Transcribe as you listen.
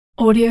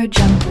Audio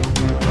Jungle.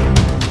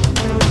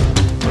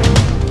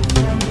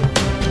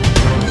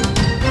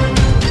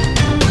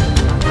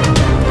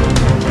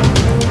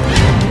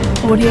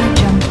 Audio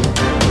Jungle.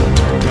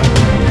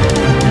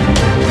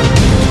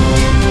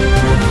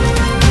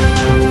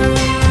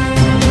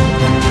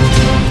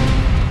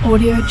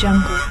 Audio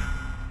Jungle.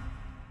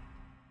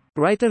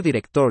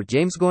 Writer-director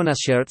James Gunn has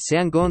shared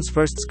Sean Gunn's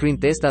first screen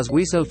test as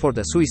Weasel for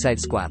the Suicide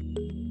Squad.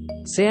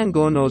 Sean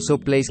Gunn also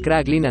plays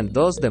Kraglin and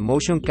does the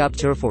motion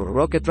capture for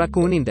Rocket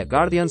Raccoon in the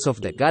Guardians of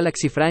the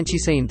Galaxy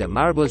franchise in the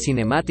Marvel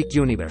Cinematic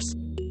Universe.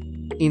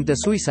 In the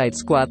Suicide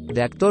Squad,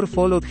 the actor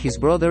followed his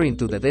brother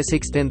into the DC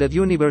Extended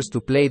Universe to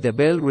play the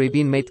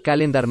Bell-Revin-made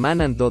Calendar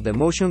Man and do the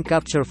motion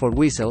capture for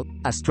Weasel,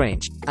 a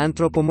strange,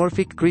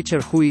 anthropomorphic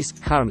creature who is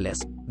harmless,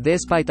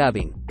 despite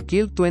having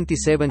killed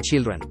 27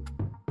 children.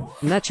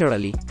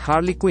 Naturally,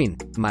 Harley Quinn,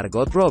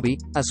 Margot Robbie,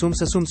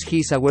 assumes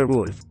he's a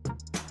werewolf.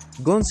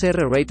 Gunn's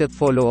R-rated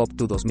follow-up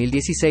to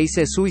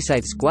 2016's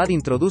Suicide Squad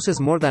introduces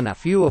more than a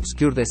few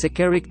obscure DC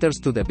characters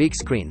to the big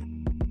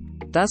screen.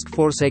 Task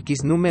Force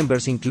X new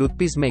members include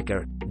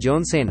Peacemaker,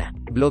 John Cena,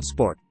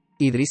 Bloodsport,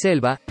 Idris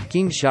Elba,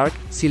 King Shark,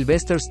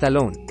 Sylvester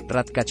Stallone,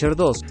 Ratcatcher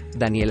 2,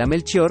 Daniela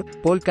Melchior,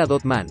 Polka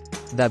Dot Man,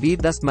 David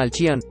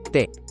Dastmalchian,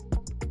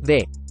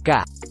 T.D. K.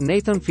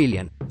 Nathan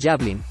Fillion,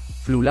 Javelin,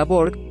 Flula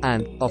Borg,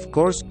 and, of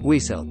course,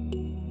 Weasel.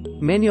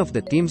 Many of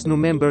the team's new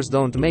members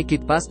don't make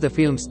it past the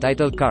film's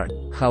title card,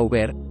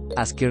 however,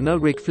 as Colonel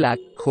Rick Flag,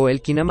 Joel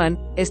Kinnaman,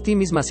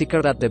 team is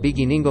massacred at the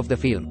beginning of the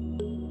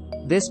film.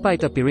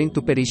 Despite appearing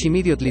to perish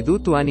immediately due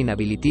to an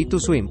inability to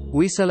swim,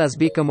 Weasel has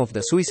become one of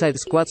the Suicide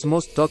Squad's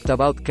most talked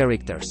about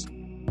characters.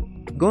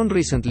 Gunn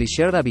recently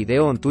shared a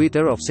video on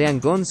Twitter of Sean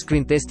Gunn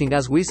screen testing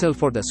as Weasel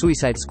for the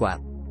Suicide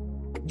Squad.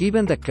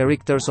 Given the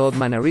character's odd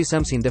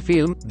mannerisms in the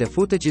film, the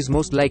footage is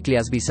most likely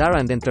as bizarre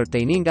and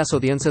entertaining as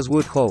audiences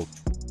would hope.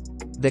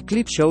 The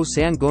clip shows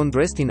Sean Gunn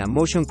dressed in a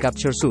motion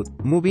capture suit,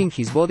 moving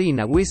his body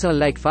in a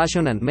Weasel-like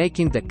fashion and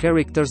making the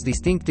character's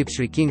distinctive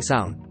shrieking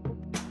sound.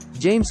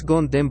 James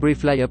Gunn then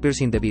briefly appears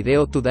in the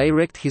video to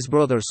direct his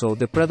brother so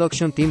the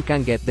production team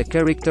can get the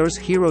character's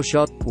hero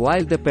shot,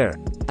 while the pair,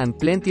 and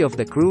plenty of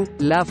the crew,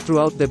 laugh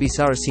throughout the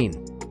bizarre scene.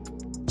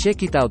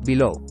 Check it out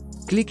below.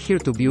 Click here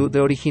to view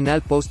the original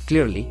post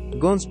clearly.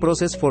 Gunn's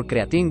process for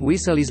creating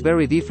Weasel is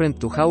very different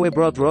to how he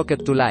brought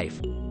Rocket to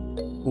life.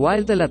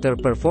 While the latter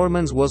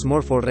performance was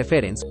more for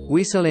reference,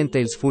 Weasel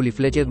entails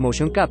fully-fledged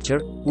motion capture,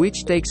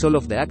 which takes all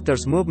of the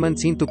actor's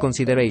movements into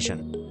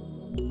consideration.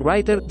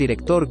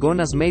 Writer-director Gunn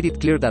has made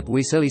it clear that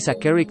Weasel is a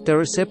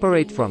character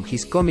separate from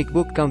his comic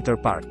book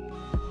counterpart.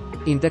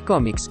 In the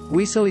comics,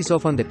 Weasel is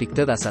often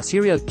depicted as a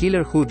serial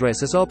killer who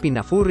dresses up in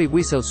a furry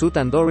weasel suit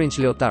and orange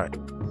leotard.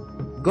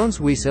 Gunn's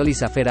Weasel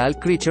is a feral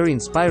creature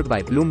inspired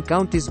by Bloom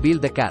County's Bill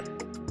the Cat.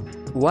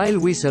 While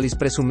Weasel is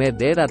presumed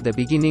dead at the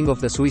beginning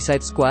of the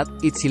Suicide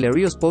Squad, its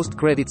hilarious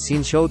post-credit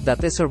scene showed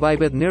that he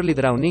survived nearly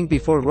drowning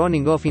before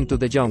running off into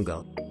the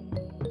jungle.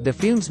 The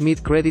film's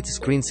mid-credits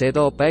screen set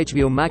up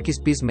HBO Max's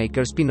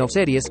Peacemaker spin-off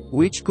series,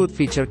 which could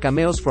feature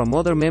cameos from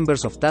other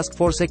members of Task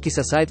Force X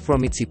aside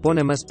from its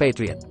eponymous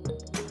Patriot.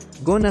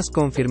 Gunn has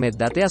confirmed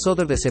that he has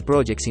other DC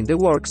projects in the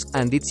works,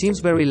 and it seems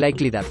very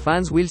likely that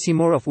fans will see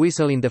more of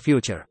Weasel in the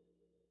future.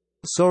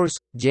 Source: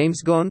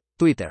 James Gunn,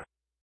 Twitter.